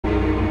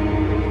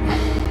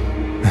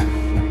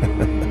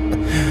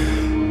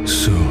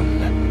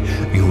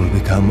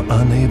become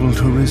unable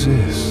to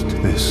resist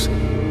this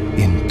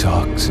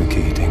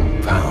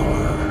intoxicating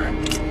power.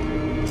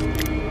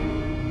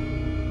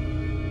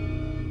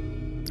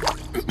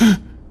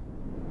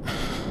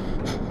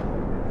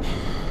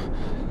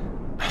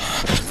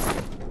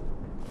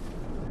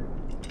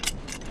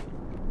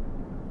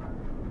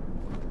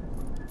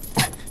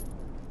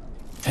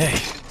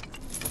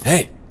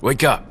 Hey,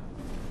 wake up.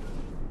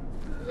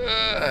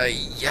 Ay.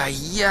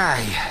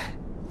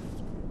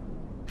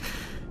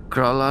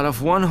 Crawl out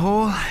of one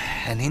hole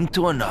and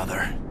into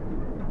another.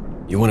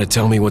 You want to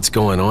tell me what's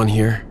going on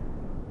here?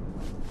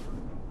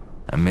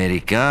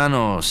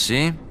 Americano,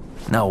 see?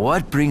 Now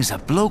what brings a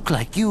bloke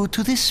like you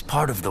to this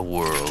part of the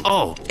world?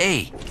 Oh,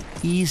 hey,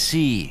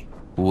 easy,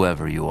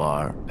 whoever you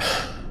are.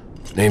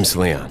 Name's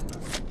Leon.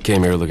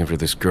 Came here looking for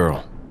this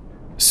girl.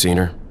 Seen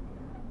her?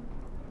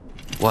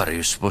 What, are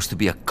you supposed to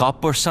be a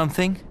cop or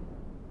something?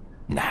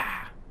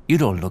 Nah, you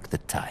don't look the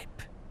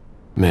type.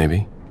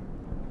 Maybe.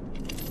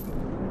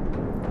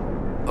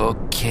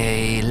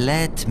 Okay,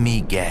 let me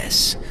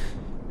guess.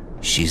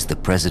 She's the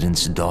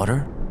president's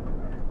daughter?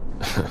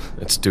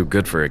 That's too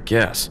good for a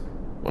guess.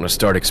 Want to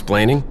start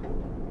explaining?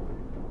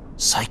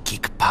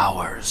 Psychic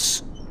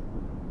powers.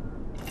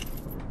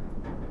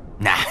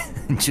 Nah,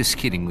 just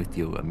kidding with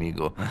you,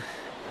 amigo.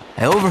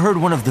 I overheard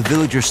one of the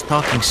villagers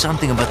talking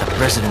something about the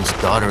president's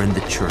daughter in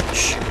the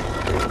church.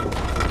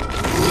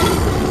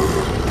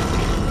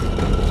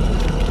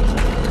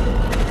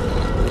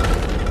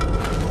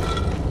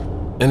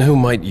 And who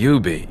might you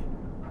be?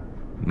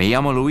 Me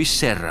llamo Luis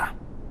Serra.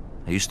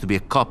 I used to be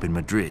a cop in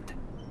Madrid.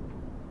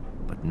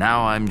 But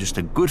now I'm just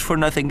a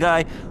good-for-nothing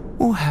guy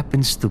who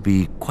happens to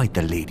be quite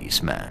a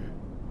ladies' man.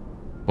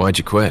 Why'd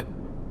you quit?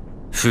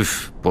 Phew,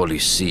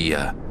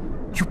 policia.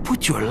 You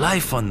put your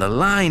life on the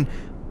line.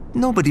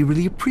 Nobody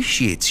really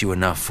appreciates you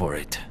enough for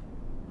it.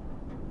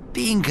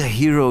 Being a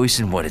hero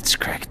isn't what it's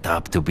cracked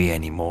up to be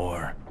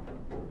anymore.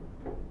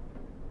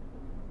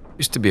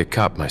 Used to be a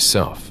cop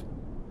myself.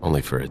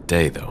 Only for a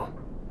day, though.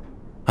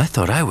 I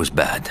thought I was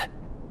bad.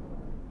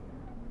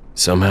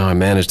 Somehow I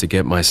managed to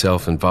get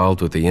myself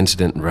involved with the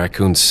incident in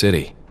Raccoon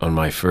City on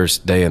my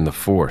first day in the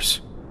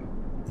force.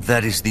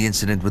 That is the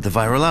incident with the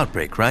viral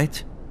outbreak,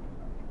 right?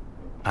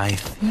 I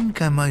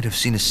think I might have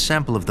seen a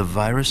sample of the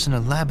virus in a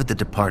lab at the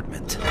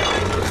department.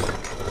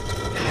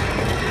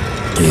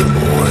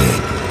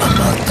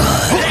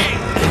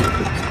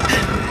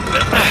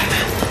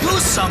 Do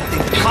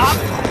something, cop!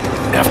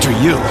 After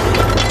you.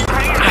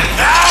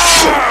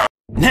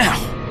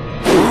 Now!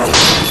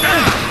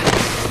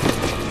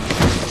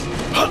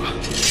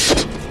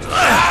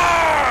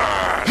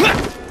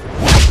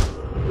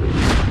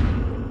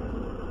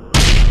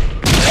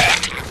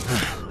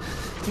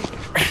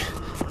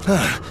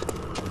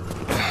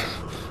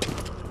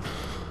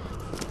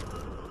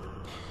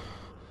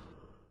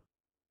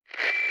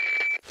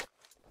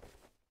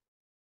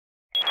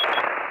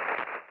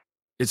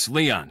 It's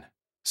Leon.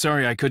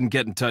 Sorry I couldn't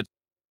get in touch.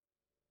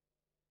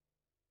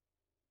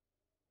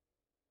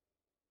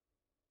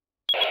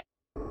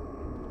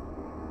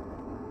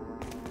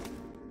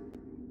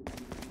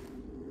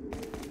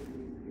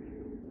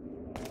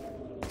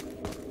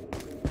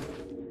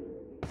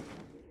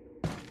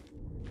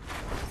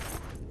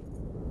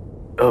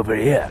 Over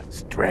here,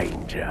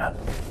 stranger.